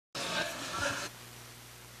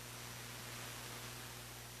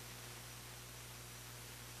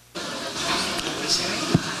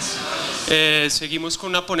Seguimos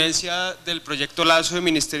con una ponencia del proyecto Lasso del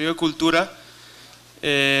Ministerio de Cultura.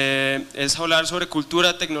 Es hablar sobre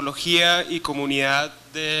cultura, tecnología y comunidad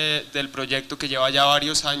del proyecto, que lleva ya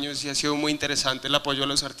varios años y ha sido muy interesante el apoyo a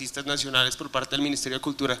los artistas nacionales por parte del Ministerio de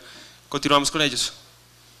Cultura. Continuamos con ellos.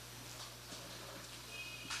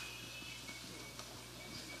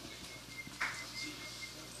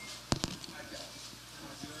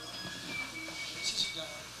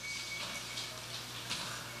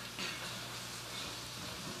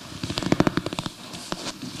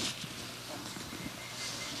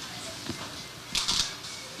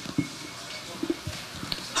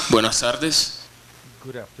 Buenas tardes.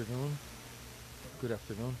 Good afternoon. Good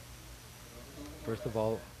afternoon. First of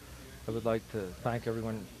all, I would like to thank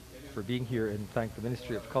everyone for being here and thank the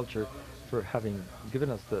Ministry of Culture for having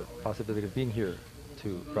given us the possibility of being here.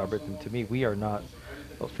 To Robert and to me, we are not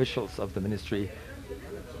officials of the ministry.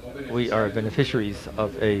 We are beneficiaries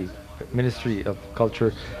of a Ministry of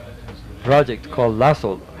Culture project called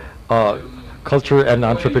Lasso, Culture and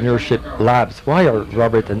Entrepreneurship Labs. Why are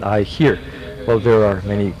Robert and I here? Well, there are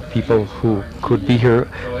many people who could be here,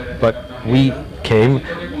 but we came.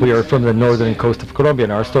 We are from the northern coast of Colombia,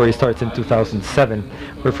 and our story starts in 2007.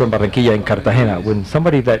 We're from Barranquilla and Cartagena. When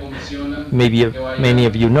somebody that maybe many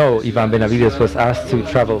of you know, Ivan Benavides, was asked to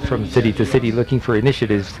travel from city to city looking for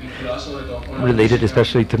initiatives related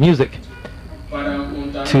especially to music,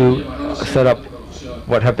 to set up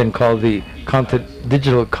what have been called the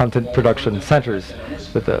digital content production centers,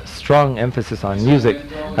 with a strong emphasis on music.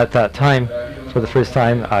 At that time, for the first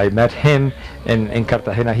time, I met him, and in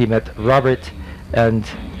Cartagena he met Robert, and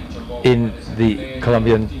in the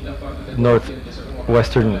Colombian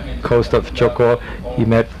northwestern coast of Chocó he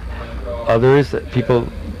met others, people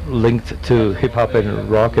linked to hip-hop and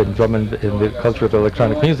rock and drum and in the culture of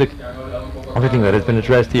electronic music. Everything that has been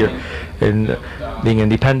addressed here in being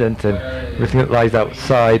independent and everything that lies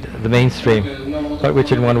outside the mainstream, but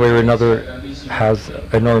which in one way or another has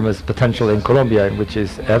enormous potential in Colombia, and which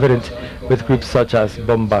is evident with groups such as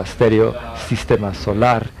Bomba Stereo, Sistema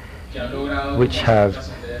Solar, which have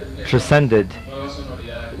transcended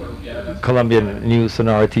Colombian new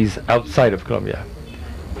sonorities outside of Colombia,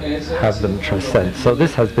 have them transcend. So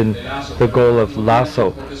this has been the goal of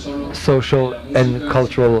Lasso, social and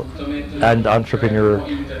cultural and entrepreneurial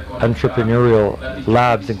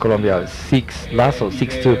labs in Colombia. Lasso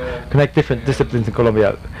seeks to connect different disciplines in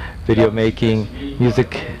Colombia: video making,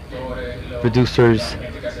 music producers,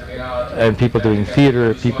 and people doing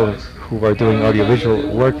theater, people who are doing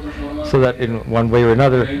audiovisual work, so that in one way or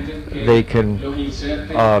another they can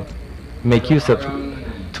make use of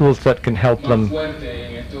tools that can help them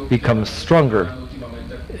become stronger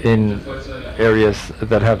in areas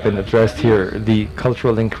that have been addressed here, the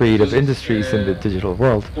cultural and creative industries in the digital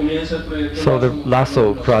world. So the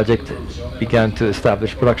Lasso project began to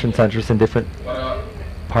establish production centers in different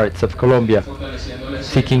parts of Colombia,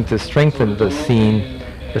 seeking to strengthen the scene,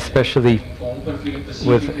 especially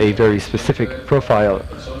with a very specific profile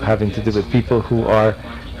having to do with people who are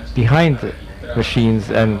behind the machines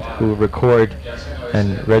and who record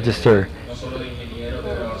and register,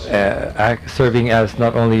 serving as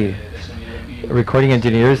not only recording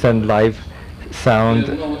engineers and live sound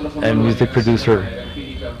and music producer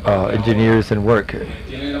engineers and work,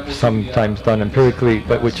 sometimes done empirically,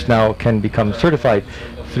 but which now can become certified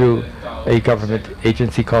through a government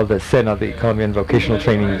agency called the SENA, the Colombian Vocational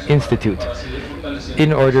Training Institute,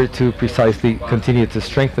 in order to precisely continue to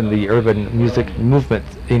strengthen the urban music movement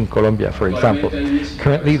in Colombia, for example.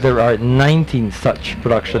 Currently there are 19 such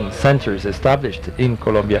production centers established in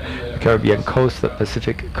Colombia: the Caribbean coast, the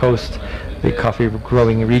Pacific coast, the coffee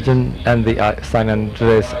growing region, and the San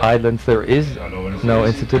Andres Islands. There is no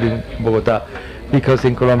institute in Bogota, because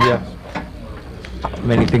in Colombia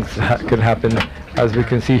many things can happen, as we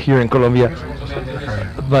can see here in Colombia,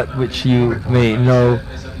 but which you may know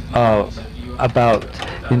about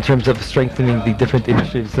in terms of strengthening the different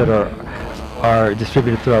initiatives that are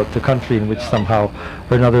distributed throughout the country, in which somehow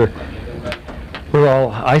or another we're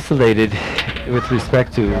all isolated with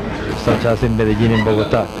respect to, such as in Medellin and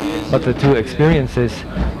Bogota. But the two experiences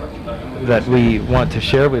that we want to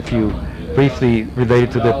share with you briefly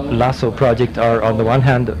related to the Lasso project are, on the one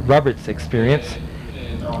hand, Robert's experience.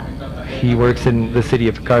 He works in the city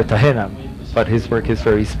of Cartagena, but his work is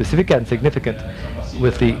very specific and significant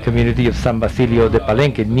with the community of San Basilio de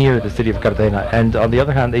Palenque, near the city of Cartagena. And on the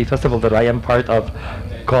other hand, a festival that I am part of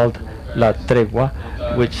called La Tregua,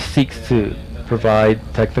 which seeks to provide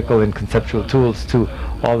technical and conceptual tools to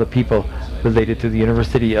all the people related to the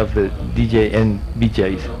University of the DJ and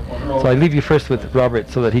BJs. So I leave you first with Robert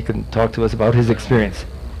so that he can talk to us about his experience.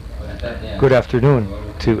 Good afternoon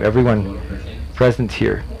to everyone present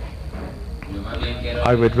here.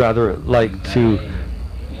 I would rather like to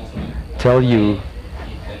tell you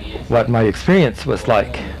what my experience was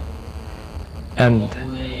like and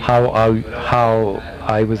how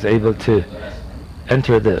I was able to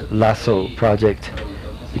enter the Lasso project,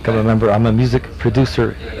 become a member. I'm a music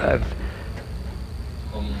producer. I've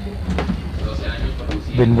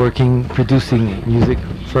been producing music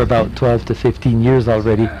for about 12 to 15 years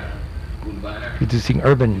already, producing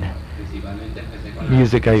urban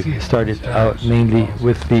music. I started out mainly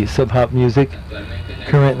with the sub-hop music.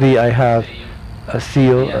 Currently I have a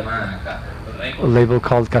seal, a label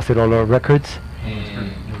called Cacerolo Records.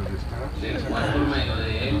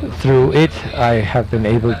 Through it, I have been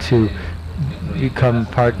able to become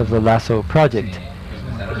part of the Lasso project.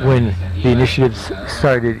 When the initiatives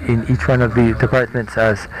started in each one of the departments,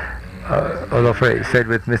 as Olofre said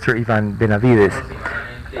with Mr. Ivan Benavides,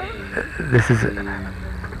 this is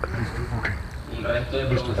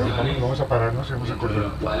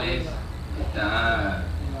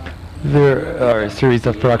there are a series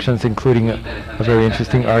of productions, including a very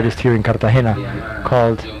interesting artist here in Cartagena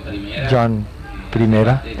called John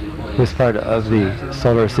Primera, who is part of the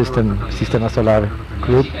solar system, Sistema Solar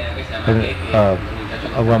group, and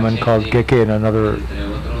a woman called Geke and another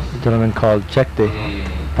gentleman called Chekte,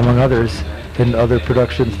 among others, in other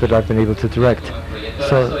productions that I've been able to direct.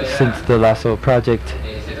 So since the Lasso project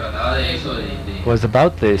was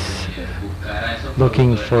about this,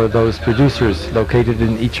 looking for those producers located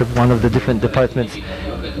in each of one of the different departments,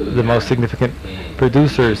 the most significant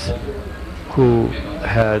producers who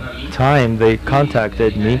had time, they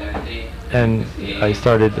contacted me, and I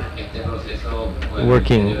started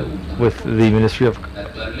working with the Ministry of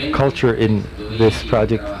Culture in this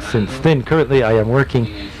project since then. Currently I am working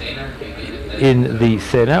in the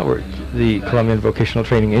SENA, or the Colombian Vocational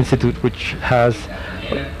Training Institute, which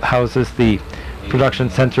houses the production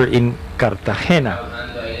center in Cartagena,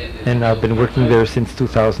 and I've been working there since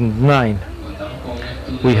 2009.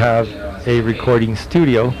 We have a recording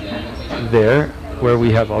studio there where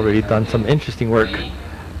we have already done some interesting work.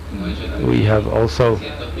 We have also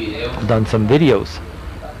done some videos,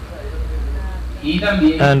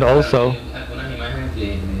 and also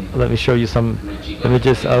let me show you some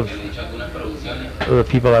images of the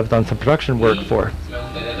people I've done some production work for.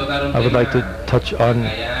 I would like to touch on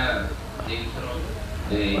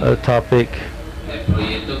a topic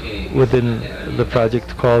within the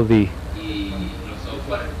project called the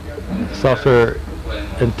software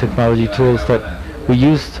and technology tools that we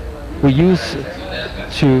use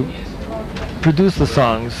to produce the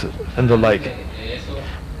songs and the like.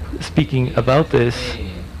 Speaking about this,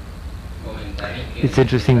 it's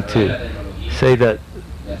interesting to say that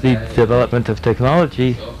the development of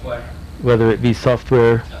technology, whether it be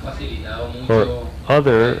software or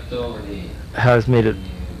other, has made it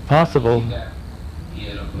possible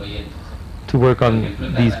to work on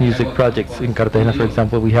these music projects. In Cartagena, for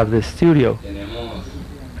example, we have this studio,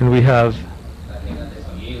 and we have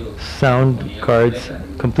sound cards,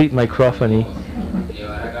 complete microphony,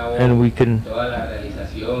 and we can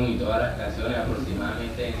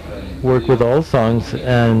work with all songs.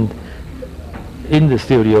 And in the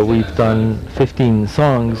studio we've done 15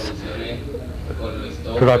 songs,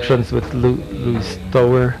 productions with Louis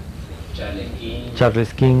Stower,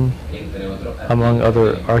 Charles King, among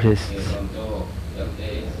other artists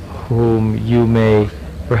whom you may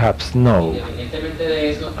perhaps know.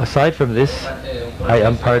 Aside from this, I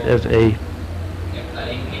am part of a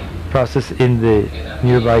process in the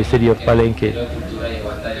nearby city of Palenque,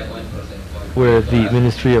 where the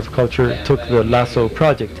Ministry of Culture took the Lasso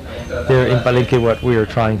project. There in Palenque, what we are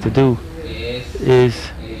trying to do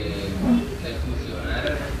is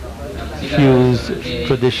fuse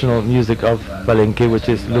traditional music of Palenque, which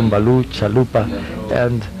is lumbalú, chalupa,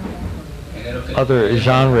 and other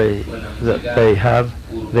genre that they have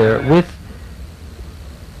there, with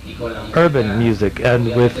urban music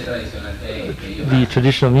and with the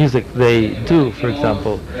traditional music they do. For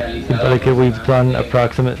example, in Palenque we've done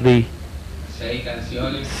approximately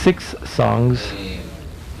 6 songs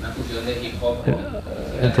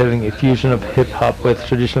entailing a fusion of hip-hop with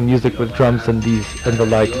traditional music, with drums and the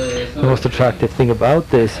like. The most attractive thing about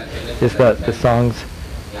this is that the songs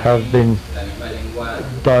have been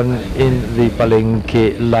done in the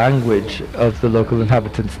Palenque language of the local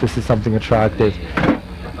inhabitants. This is something attractive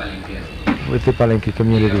with the Palenque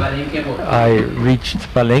community. I reached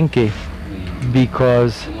Palenque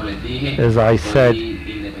because, as I said,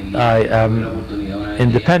 I am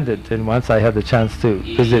independent, and once I had the chance to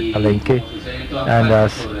visit Palenque, and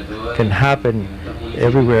as can happen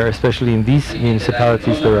everywhere, especially in these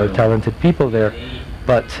municipalities, there are talented people there.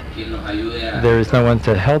 but there is no one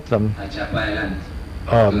to help them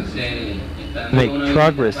make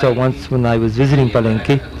progress. So once when I was visiting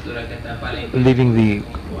Palenque, leaving the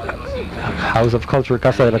House of Culture,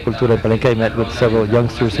 Casa de la Cultura in Palenque, I met with several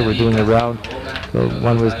youngsters who were doing a round.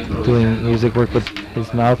 One was doing music work with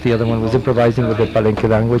his mouth, the other one was improvising with the Palenque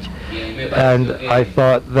language. And I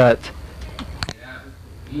thought that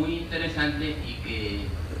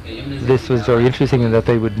this was very interesting and that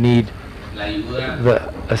they would need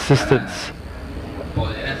the assistance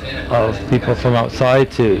of people from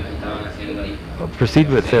outside to proceed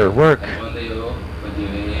with their work,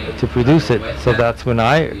 to produce it. So that's when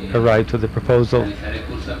I arrived with the proposal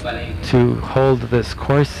to hold this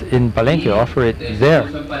course in Palenque, offer it there.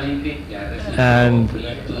 And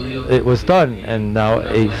it was done, and now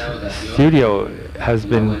a studio has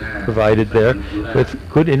been provided there with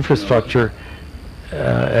good infrastructure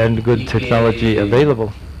and good technology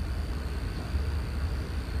available.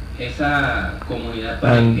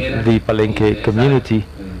 And the Palenque community,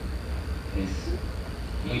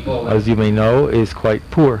 as you may know, is quite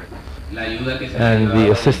poor, and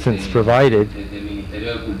the assistance provided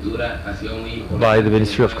by the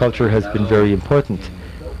Ministry of Culture has been very important.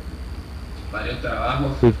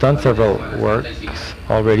 We've done several works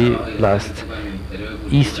already. Last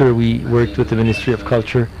Easter we worked with the Ministry of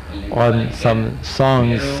Culture on some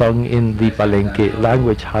songs sung in the Palenque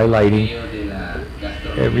language, highlighting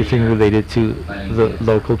everything related to the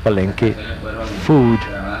local Palenque food.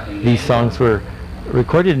 These songs were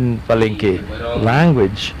recorded in Palenque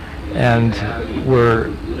language and were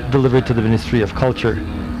delivered to the Ministry of Culture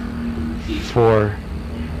for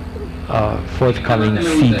forthcoming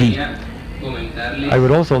CD. I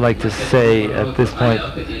would also like to say at this point,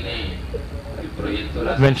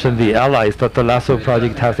 mention the allies that the Lasso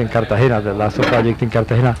project has in Cartagena. The Lasso project in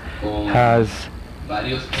Cartagena has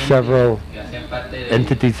several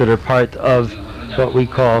entities that are part of what we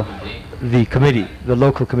call the committee, the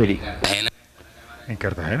local committee. In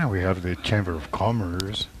Cartagena we have the Chamber of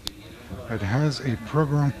Commerce. It has a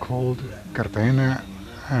program called Cartagena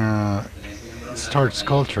Starts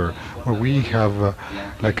Culture, where we have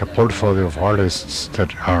like a portfolio of artists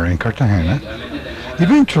that are in Cartagena.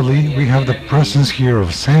 Eventually, we have the presence here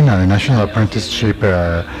of SENA, the National Apprenticeship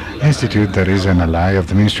Institute, that is an ally of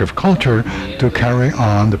the Ministry of Culture, to carry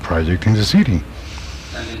on the project in the city.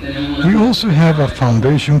 We also have a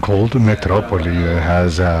foundation called Metrópoli that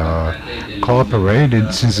has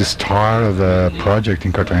cooperated since the start of the project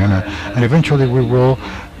in Cartagena, and eventually we will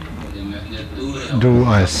do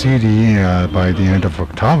a CD by the end of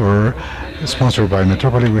October, sponsored by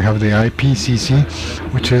Metrópoli. We have the IPCC,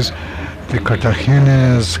 which is the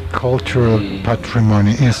Cartagena's Cultural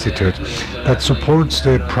Patrimony Institute, that supports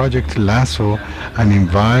the project Lasso and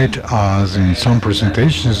invite us in some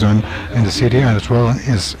presentations in the city as well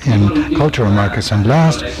as in cultural markets. And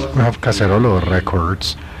last, we have Cacerolo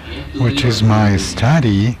Records, which is my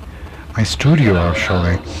studio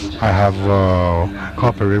actually. I have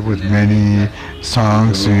cooperated with many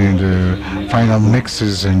songs in the final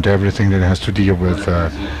mixes and everything that has to deal with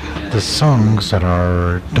the songs that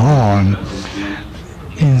are done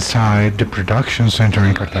inside the production center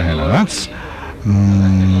in Cartagena. That's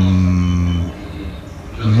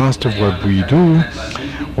most of what we do,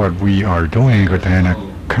 what we are doing in Cartagena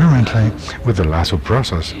currently with the Lasso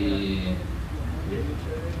process.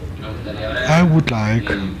 I would like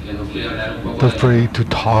Godfrey to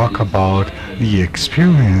talk about the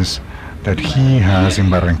experience that he has in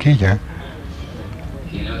Barranquilla.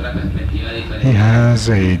 He has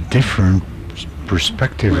a different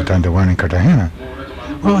perspective than the one in Cartagena.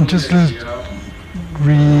 Well, just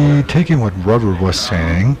retaking what Robert was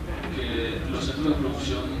saying,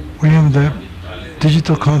 we have the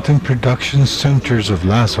digital content production centers of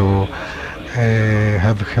Lasso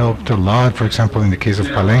have helped a lot, for example, in the case of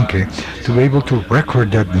Palenque, to be able to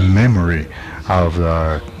record that memory of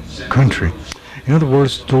the country. In other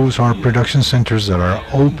words, those are production centers that are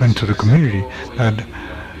open to the community, that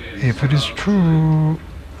if it is true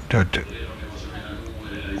that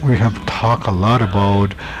we have talked a lot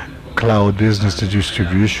about cloud business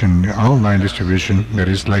distribution, online distribution, that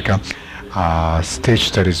is like a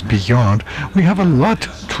stage that is beyond, we have a lot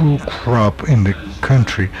to crop in the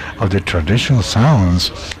country of the traditional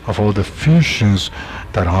sounds, of all the fusions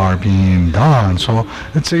that are being done. So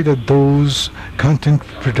let's say that those content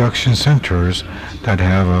production centers that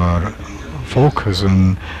have a focus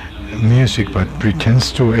on music but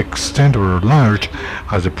pretends to extend or enlarge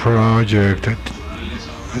as a project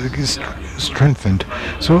is strengthened.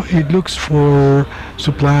 So it looks for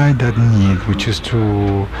supply that need, which is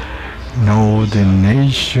to know the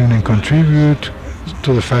nation and contribute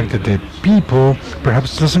to the fact that the people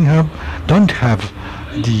perhaps don't have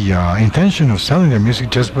the intention of selling their music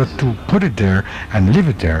just but to put it there and leave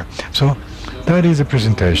it there. So that is a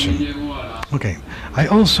presentation. Okay, I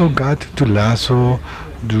also got to Lasso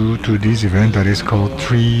due to this event that is called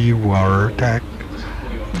 3Watech.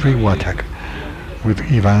 With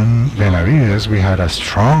Ivan Benavides, we had a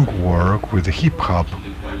strong work with the hip-hop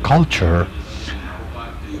culture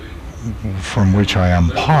from which I am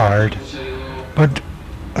part, but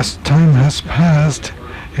as time has passed,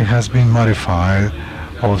 it has been modified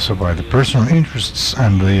also by the personal interests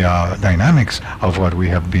and the dynamics of what we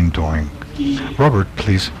have been doing. Robert,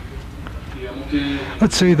 please.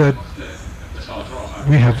 Let's say that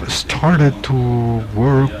we have started to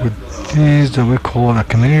work with this that we call a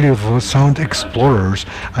community of sound explorers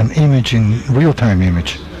and imaging, real-time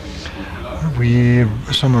image. We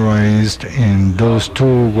summarized in those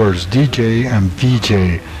two words, DJ and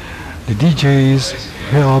VJ. The DJs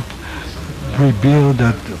help rebuild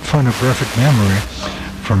that phonographic memory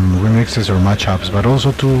from remixes or matchups, but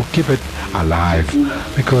also to keep it alive,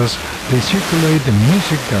 because they circulate the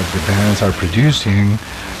music that the bands are producing,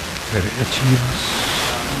 that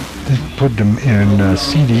they put them in a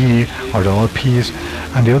CD or the LPs,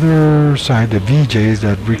 and the other side, the VJs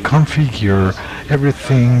that reconfigure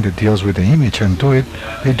everything that deals with the image and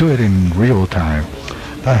they do it in real time.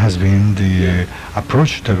 That has been the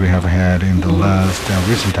approach that we have had in the last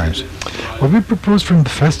recent times. What we propose from the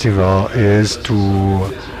festival is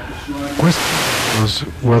to question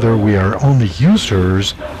whether we are only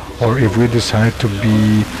users or if we decide to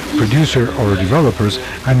be producer or developers,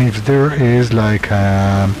 and if there is like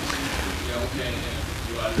a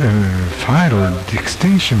fight or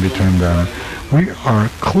distinction between them. We are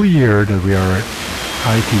clear that we are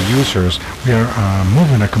IT users. We are a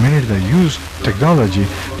movement, a community that use technology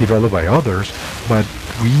developed by others, but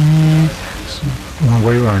we, one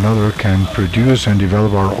way or another, can produce and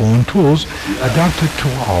develop our own tools adapted to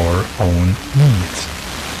our own needs.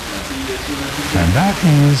 And that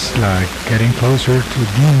is like getting closer to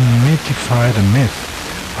demystify the myth,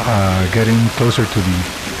 getting closer to the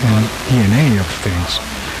DNA of things.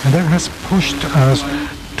 And that has pushed us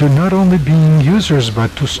to not only being users,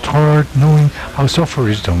 but to start knowing how software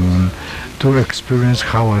is done, to experience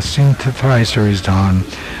how a synthesizer is done,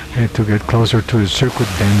 to get closer to circuit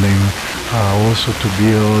bending, also to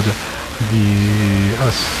build the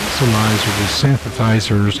equalizer, the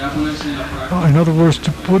synthesizers. In other words,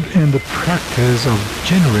 to put in the practice of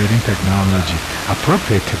generating technology,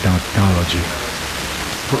 appropriate technology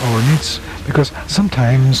for our needs. Because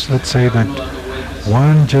sometimes, let's say that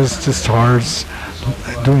one just starts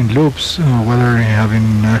doing loops, whether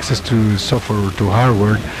having access to software or to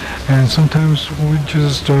hardware, and sometimes we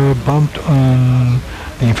just bumped on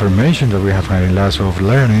the information that we have had in Lasso of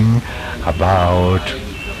learning about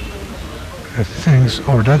things,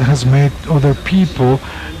 or that has made other people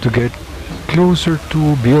to get closer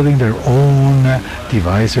to building their own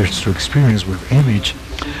devices to experience with image.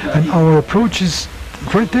 And our approach is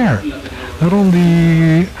right there. Not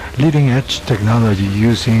only leading edge technology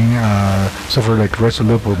using software like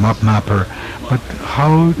Resolute or Map Mapper, but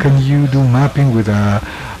how can you do mapping with a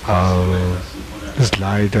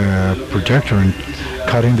slide projector and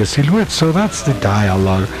cutting the silhouette? So that's the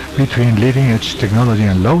dialogue between leading edge technology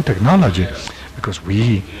and low technology, because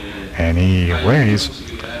we, anyways,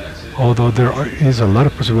 although there is a lot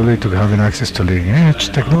of possibility to having access to leading edge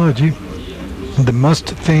technology, the most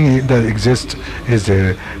thing that exists is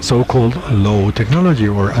the so-called low technology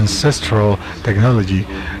or ancestral technology,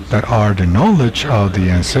 that are the knowledge of the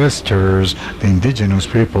ancestors, the indigenous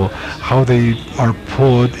people, how they are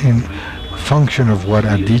put in function of what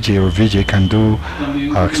a DJ or VJ can do,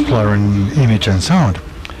 exploring image and sound.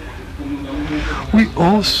 We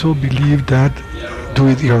also believe that do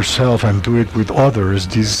it yourself and do it with others.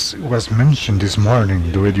 This was mentioned this morning,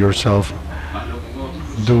 do it yourself,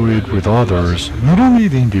 do it with others. Not only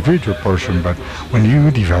the individual portion, but when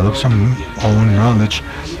you develop some own knowledge,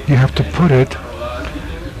 you have to put it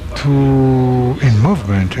in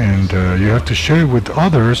movement, and you have to share it with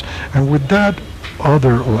others, and with that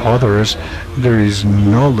other or others, there is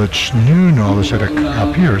knowledge, new knowledge that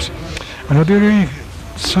appears. On the other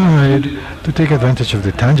side, to take advantage of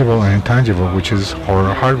the tangible and intangible, which is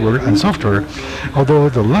our hardware and software, although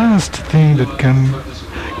the last thing that can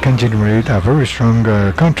generate a very strong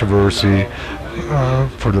controversy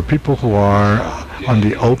for the people who are on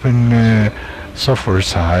the open software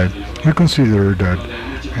side. We consider that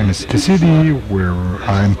in the city where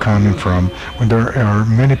I'm coming from, when there are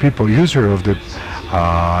many people users of the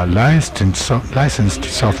licensed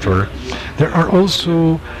software, there are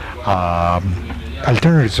also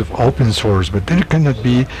alternatives of open source, but there cannot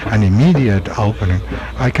be an immediate opening.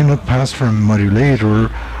 I cannot pass from modulator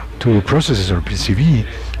to processor PCB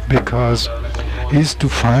because it's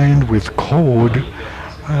defined with code.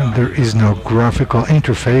 There is no graphical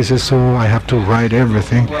interfaces, so I have to write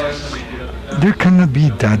everything. There cannot be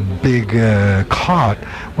that big cut.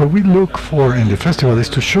 What we look for in the festival is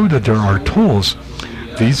to show that there are tools.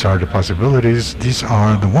 These are the possibilities, these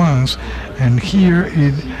are the ones, and here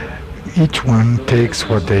each one takes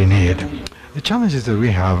what they need. The challenges that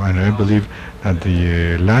we have, and I believe that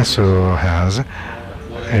the Lasso has,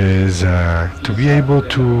 is to be able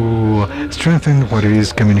to strengthen what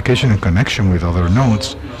is communication and connection with other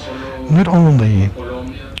nodes, not only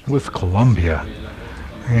with Colombia.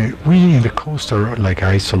 We in the coast are like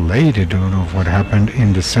isolated of what happened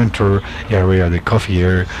in the center area, the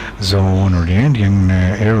coffee zone, or the Indian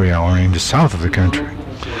area, or in the south of the country.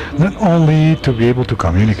 Not only to be able to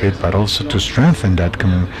communicate, but also to strengthen that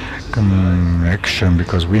connection,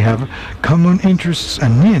 because we have common interests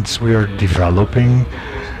and needs. We are developing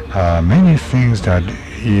many things that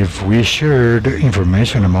if we shared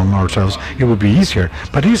information among ourselves, it would be easier.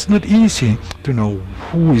 But it's not easy to know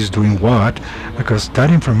who is doing what, because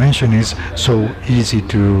that information is so easy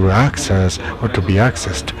to access or to be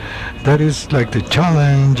accessed. That is like the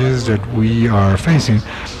challenges that we are facing.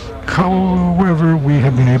 However, we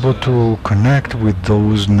have been able to connect with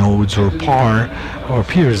those nodes or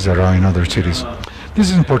peers that are in other cities.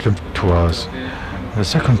 This is important to us. The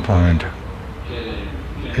second point,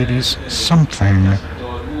 it is something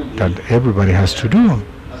that everybody has to do,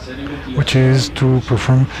 which is to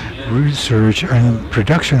perform research and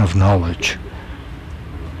production of knowledge.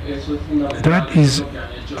 That is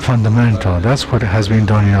fundamental. That's what has been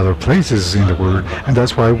done in other places in the world, and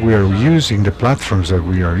that's why we are using the platforms that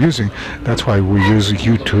we are using. That's why we use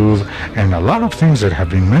YouTube and a lot of things that have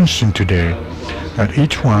been mentioned today that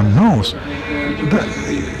each one knows.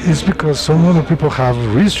 It's because some other people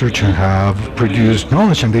have researched and have produced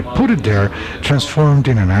knowledge, and they put it there, transformed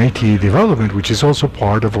in an IT development, which is also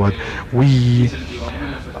part of what we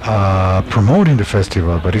promote in the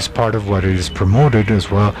festival, but it's part of what is promoted as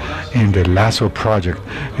well in the Lasso project.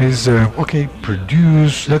 Is okay,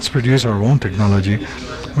 let's produce our own technology.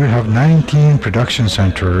 We have 19 production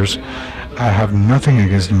centers. I have nothing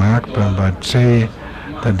against Mac, but say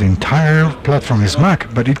that the entire platform is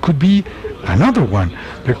Mac, but it could be another one.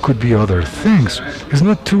 There could be other things. It's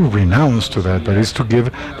not to renounce to that, but it's to give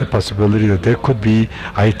the possibility that there could be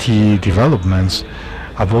IT developments,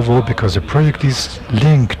 above all because the project is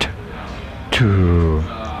linked to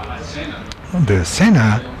the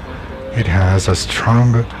SENA. It has a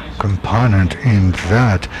strong component in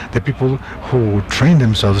that, the people who train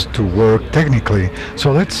themselves to work technically.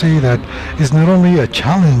 So let's say that it's not only a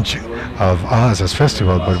challenge of us as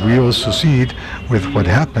festival, but we also see it with what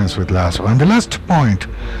happens with Lasso. And the last point,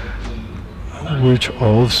 which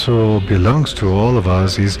also belongs to all of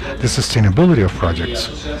us, is the sustainability of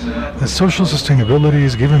projects. The social sustainability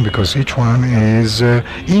is given because each one is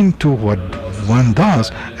into what one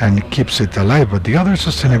does and keeps it alive, but the other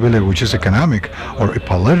sustainability, which is economic or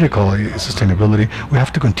political sustainability, we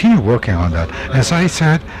have to continue working on that. As I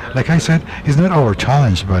said, it's not our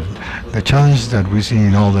challenge, but the challenge that we see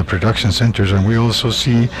in all the production centers, and we also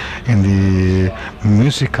see in the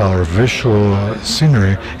musical or visual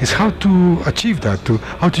scenery, is how to achieve that,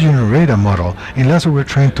 how to generate a model. In Lasso, we're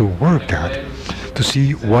trying to work that, to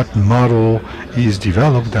see what model is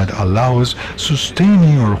developed that allows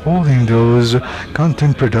sustaining or holding those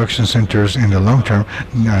content production centers in the long term,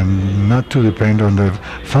 and not to depend on the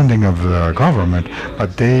funding of the government,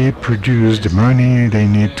 but they produce the money they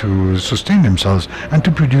need to sustain themselves and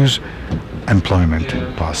to produce employment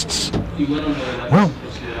posts. Well,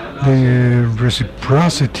 the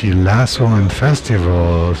reciprocity, Lasso and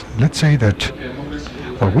festival, let's say that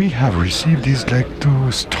what we have received is like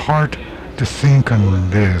to start to think on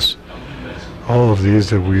this. All of this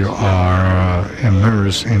that we are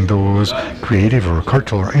immersed in those creative or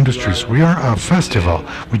cultural industries. We are a festival.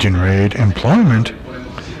 We generate employment,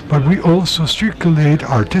 but we also circulate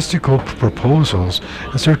artistical proposals.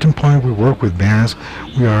 At a certain point, we work with bands.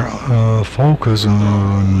 We are focused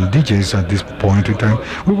on DJs at this point in time.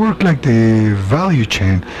 We work like the value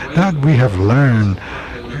chain that we have learned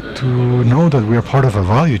to know that we are part of a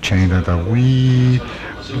value chain, that we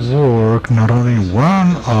work not only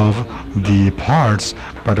one of the parts,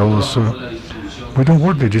 but also we don't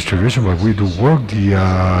work the distribution, but we do work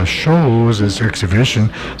the shows, this exhibition,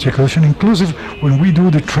 circulation, inclusive. When we do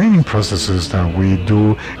the training processes that we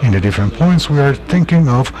do in the different points, we are thinking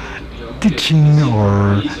of teaching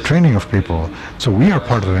or training of people. So we are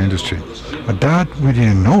part of the industry, but that we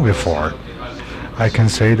didn't know before. I can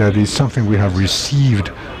say that it's something we have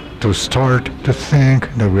received to start to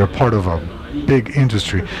think that we are part of a big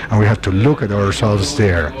industry and we have to look at ourselves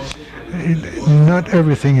there. Not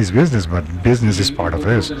everything is business, but business is part of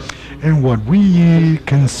this. And what we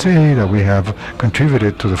can say that we have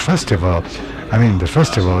contributed to the festival, the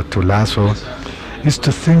festival to Lasso, is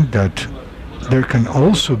to think that there can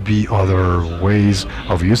also be other ways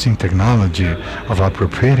of using technology, of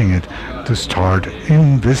appropriating it to start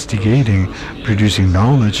investigating, producing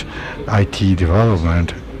knowledge, IT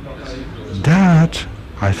development. That,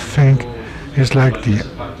 I think, is like the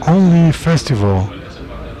only festival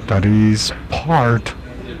that is part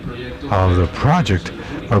of the project,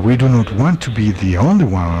 but we do not want to be the only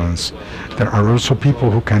ones. There are also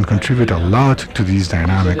people who can contribute a lot to these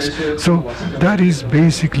dynamics. So that is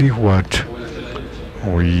basically what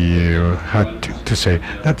we had to say.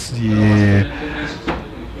 That's the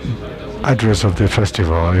address of the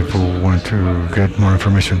festival if we want to get more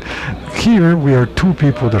information. Here we are two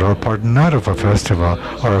people that are part not of a festival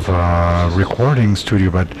or of a recording studio,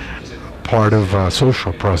 but part of a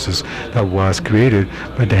social process that was created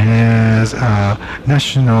but has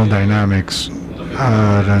national dynamics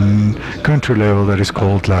at a country level that is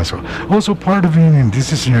called Lasso. Also part of it in this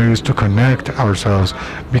scenario is to connect ourselves,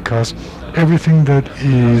 because everything that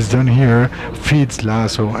is done here feeds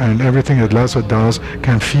Lasso, and everything that Lasso does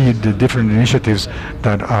can feed the different initiatives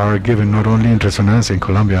that are given not only in Resonance in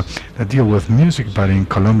Colombia that deal with music, but in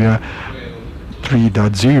Colombia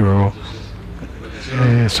 3.0.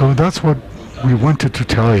 So that's what we wanted to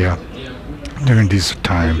tell you during this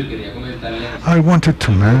time. I wanted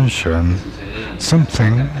to mention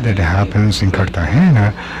something that happens in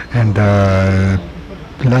Cartagena, and the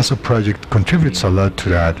Lasso project contributes a lot to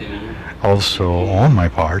that, also on my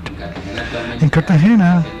part. In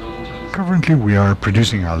Cartagena, currently we are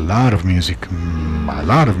producing a lot of music,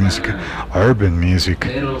 urban music,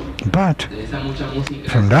 but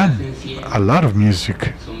from that, a lot of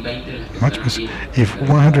music, if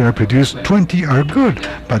 100 are produced, 20 are good,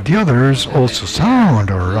 but the others also sound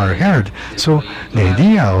or are heard. So the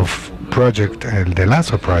idea of the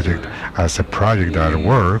Lasso project as a project that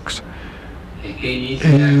works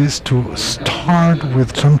is to start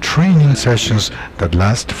with some training sessions that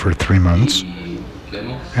last for 3 months,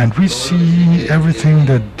 and we see everything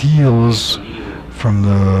that deals from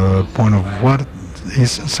the point of what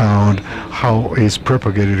is sound, how is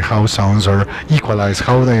propagated, how sounds are equalized,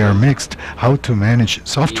 how they are mixed, how to manage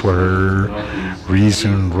software,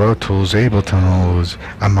 Reason, Rotools, Ableton,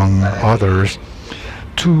 among others,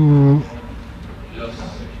 so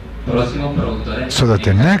that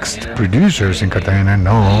the next producers in Cartagena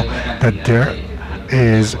know that there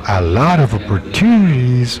is a lot of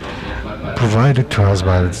opportunities provided to us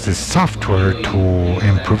by the software to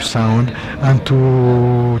improve sound and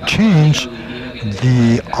to change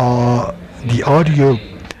the audio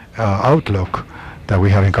outlook that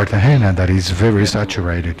we have in Cartagena that is very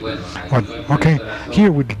saturated. But okay,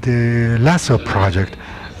 here with the Lasso project,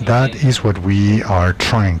 that is what we are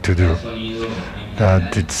trying to do.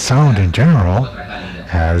 That the sound in general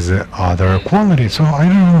has other qualities. So I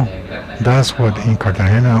don't know. That's what in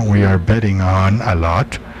Cartagena we are betting on a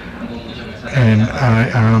lot. And I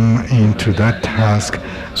am into that task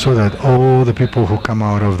so that all the people who come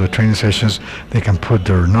out of the training sessions, they can put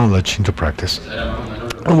their knowledge into practice.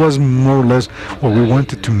 It was more or less what we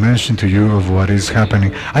wanted to mention to you of what is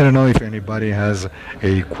happening. I don't know if anybody has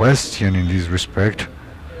a question in this respect.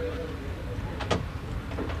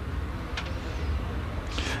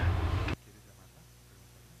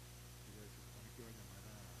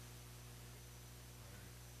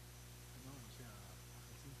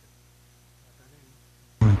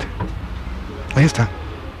 Ahí está.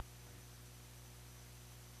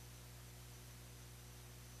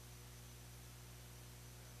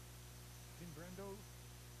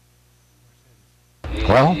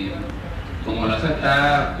 Well,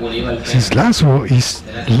 since Lasso is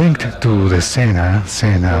linked to the Sena,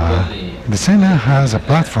 the Sena has a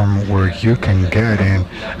platform where you can get in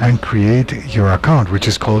and create your account, which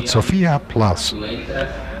is called Sophia Plus.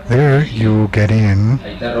 There you get in,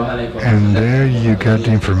 and there you get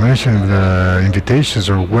the information of the invitations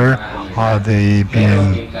or where are they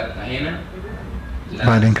being.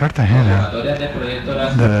 But in Cartagena,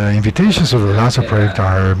 the invitations of the Lasso project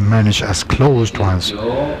are managed as closed ones.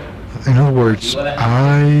 In other words,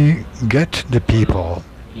 I get the people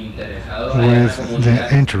with the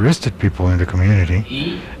interested people in the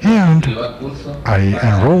community, and I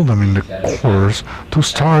enroll them in the course to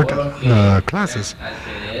start the classes.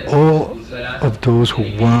 All of those who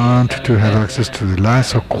want to have access to the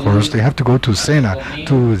Lasso course, they have to go to Sena,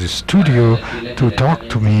 to the studio, to talk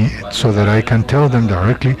to me so that I can tell them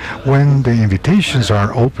directly when the invitations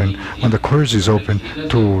are open, when the course is open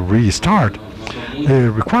to restart.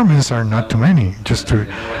 The requirements are not too many, just to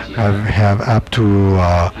have up to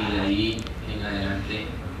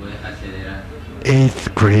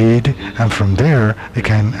 8th grade, and from there they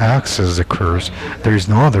can access the course. There is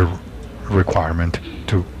no other requirement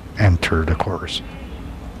to enter the course.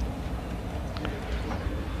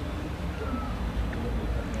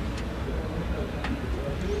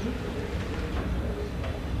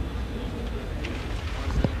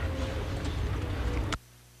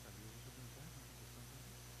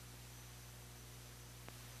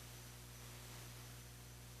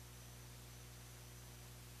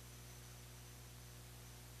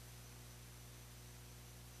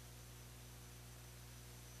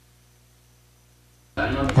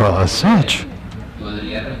 Well, as such,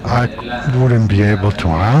 I wouldn't be able to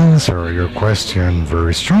answer your question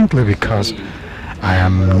very strongly because I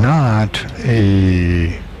am not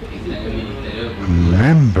a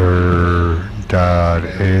member that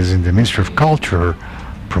is in the Ministry of Culture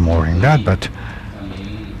promoting that, but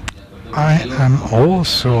I am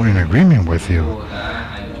also in agreement with you.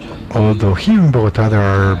 Although here in Bogota there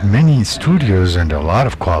are many studios and a lot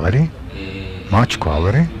of quality, much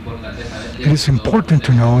quality, it is important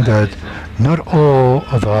to know that not all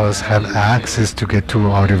of us have access to get to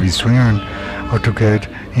Audiovisual or to get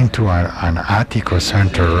into an Attico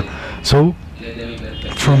center. So,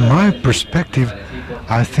 from my perspective,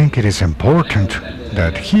 I think it is important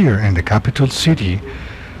that here in the capital city,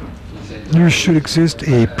 there should exist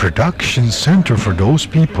a production center for those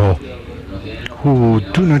people who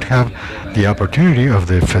do not have the opportunity of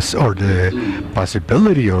the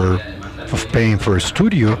possibility of paying for a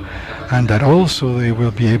studio, and that also they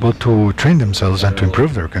will be able to train themselves and to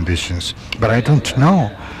improve their conditions. But I don't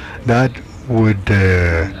know. That would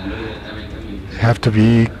have to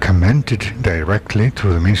be commented directly to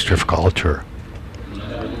the Ministry of Culture.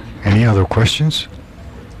 Any other questions?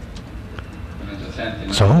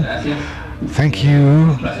 So, thank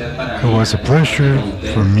you. It was a pleasure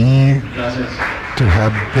for me to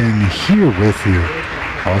have been here with you.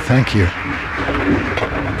 Oh, thank you.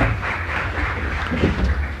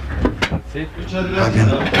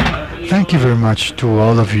 Thank you very much to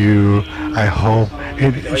all of you. I hope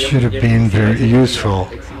it should have been very useful.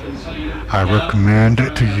 I recommend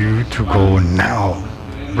to you to go now,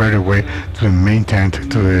 right away, to the main tent,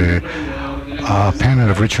 to the panel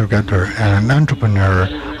of Richard Gutter, an entrepreneur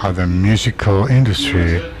of the musical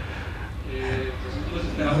industry.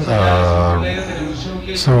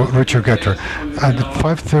 So Richard Gutter, at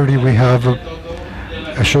 5:30 we have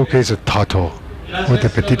a showcase at Tato with the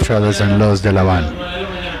Petit Fellas and Los de la Van.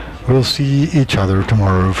 We'll see each other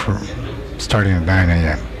tomorrow starting at 9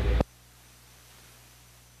 a.m.